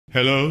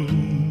Hello,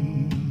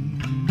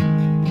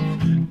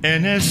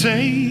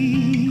 NSA.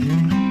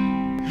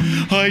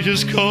 I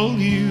just called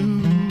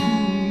you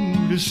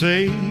to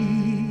say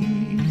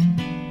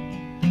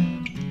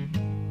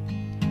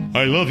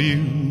I love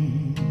you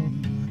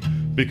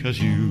because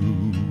you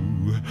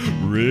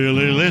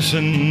really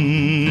listen.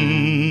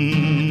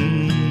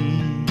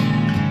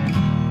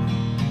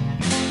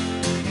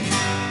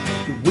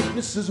 The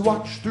witnesses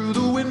watch through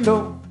the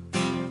window,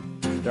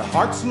 their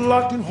hearts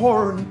locked in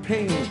horror and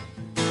pain,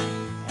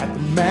 at the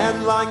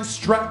man lying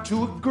strapped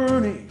to a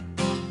gurney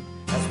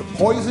as the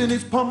poison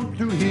is pumped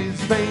through his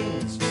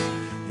veins.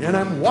 And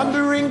I'm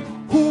wondering,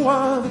 who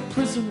are the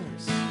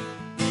prisoners?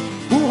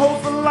 Who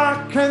holds the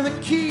lock and the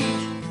key?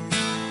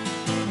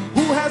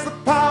 Who has the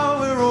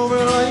power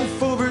over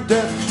life, over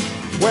death?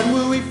 When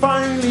will we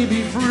finally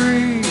be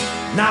free?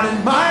 Not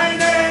in my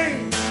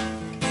name,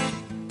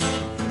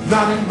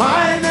 not in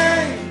my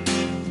name.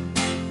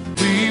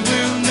 We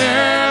will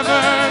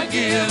never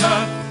give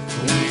up.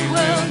 We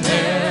will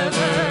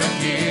never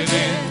give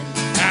in.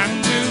 And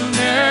we'll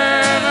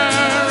never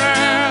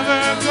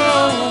ever go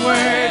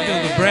away.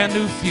 Build a brand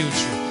new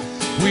future.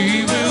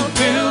 We will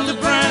build a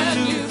brand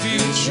new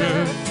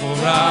future for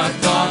our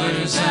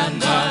daughters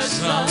and our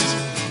sons.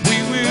 We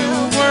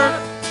will work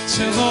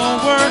till all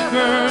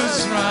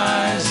workers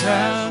rise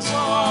as one.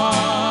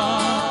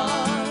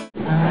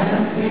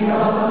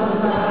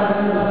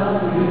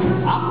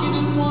 I'll give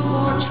it one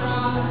more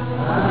try.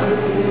 I'll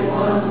give it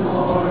one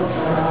more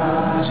try.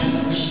 To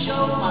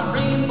show my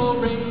rainbow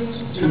rays.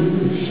 To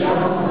show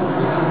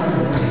my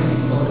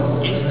rainbow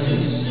rays. It's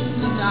too soon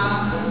to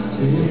die.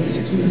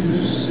 It's too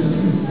soon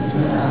to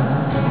die.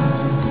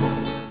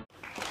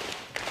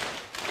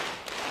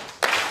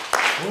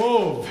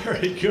 Oh,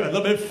 very good. A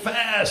little bit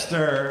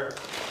faster.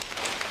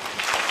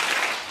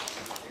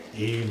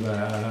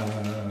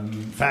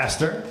 Even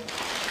faster.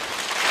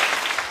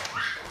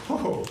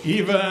 Oh,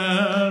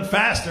 even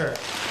faster.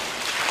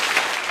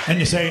 And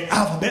you say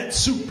alphabet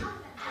soup.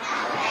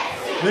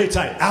 Really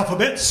tight.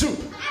 Alphabet soup.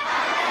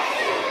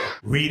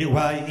 Read it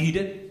while you eat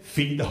it.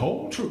 Feed the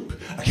whole troop.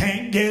 I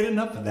can't get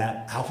enough of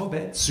that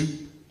alphabet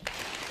soup.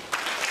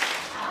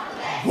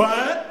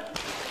 What?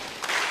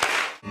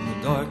 In the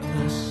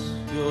darkness,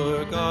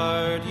 your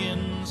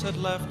guardians had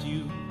left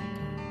you.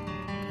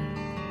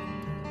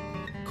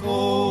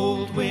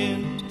 Cold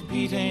wind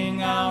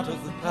beating out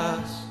of the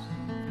past.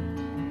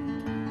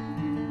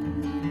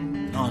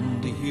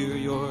 None to hear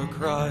your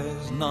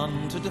cries,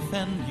 none to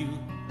defend you.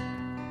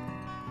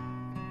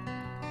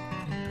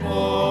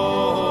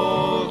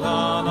 Hold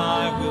on,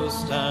 I will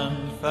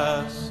stand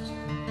fast.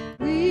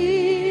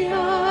 We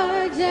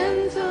are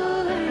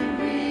gentle,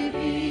 angry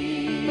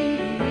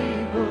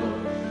people,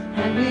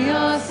 and we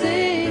are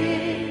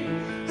singing,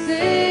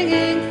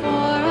 singing for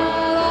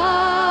our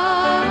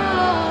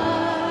lives.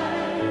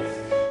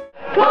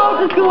 Go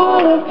to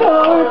school of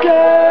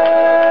torture,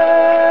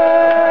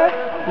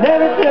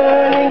 never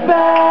turning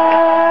back,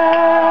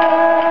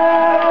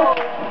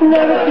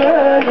 never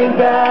turning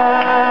back.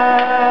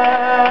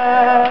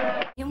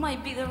 You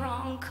might be the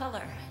wrong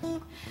color.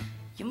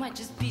 You might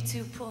just be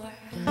too poor.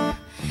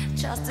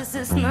 Justice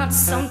is not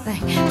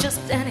something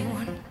just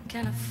anyone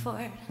can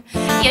afford.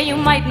 Yeah, you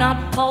might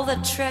not pull the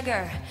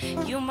trigger.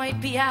 You might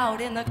be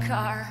out in the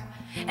car.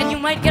 And you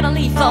might get a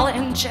lethal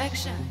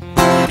injection.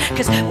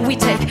 'Cause we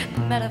take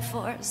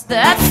metaphors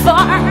that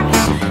far.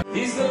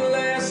 He's the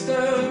last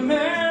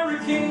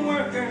American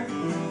worker,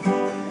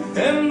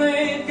 and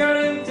they got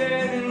him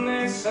dead in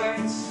their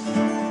sights.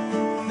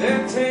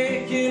 They're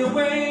taking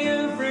away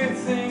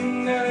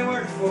everything that he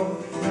worked for.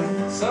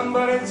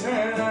 Somebody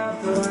turn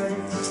out the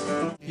lights.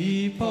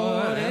 Y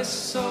por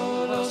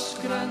eso los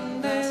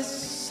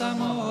grandes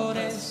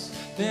amores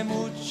de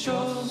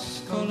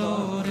muchos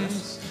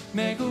colores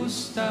me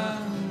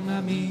gustan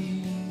a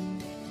mí.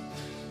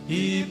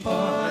 Y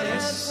por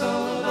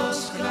eso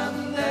los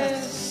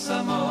grandes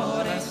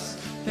amores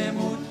de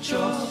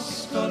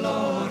muchos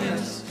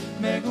colores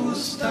me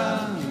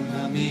gustan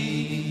a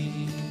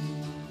mí.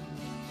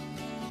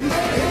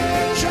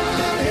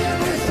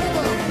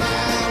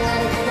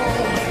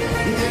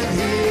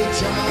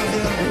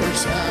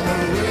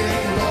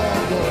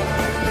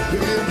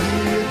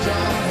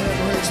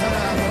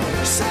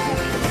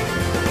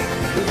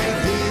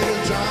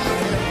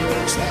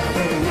 Have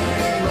a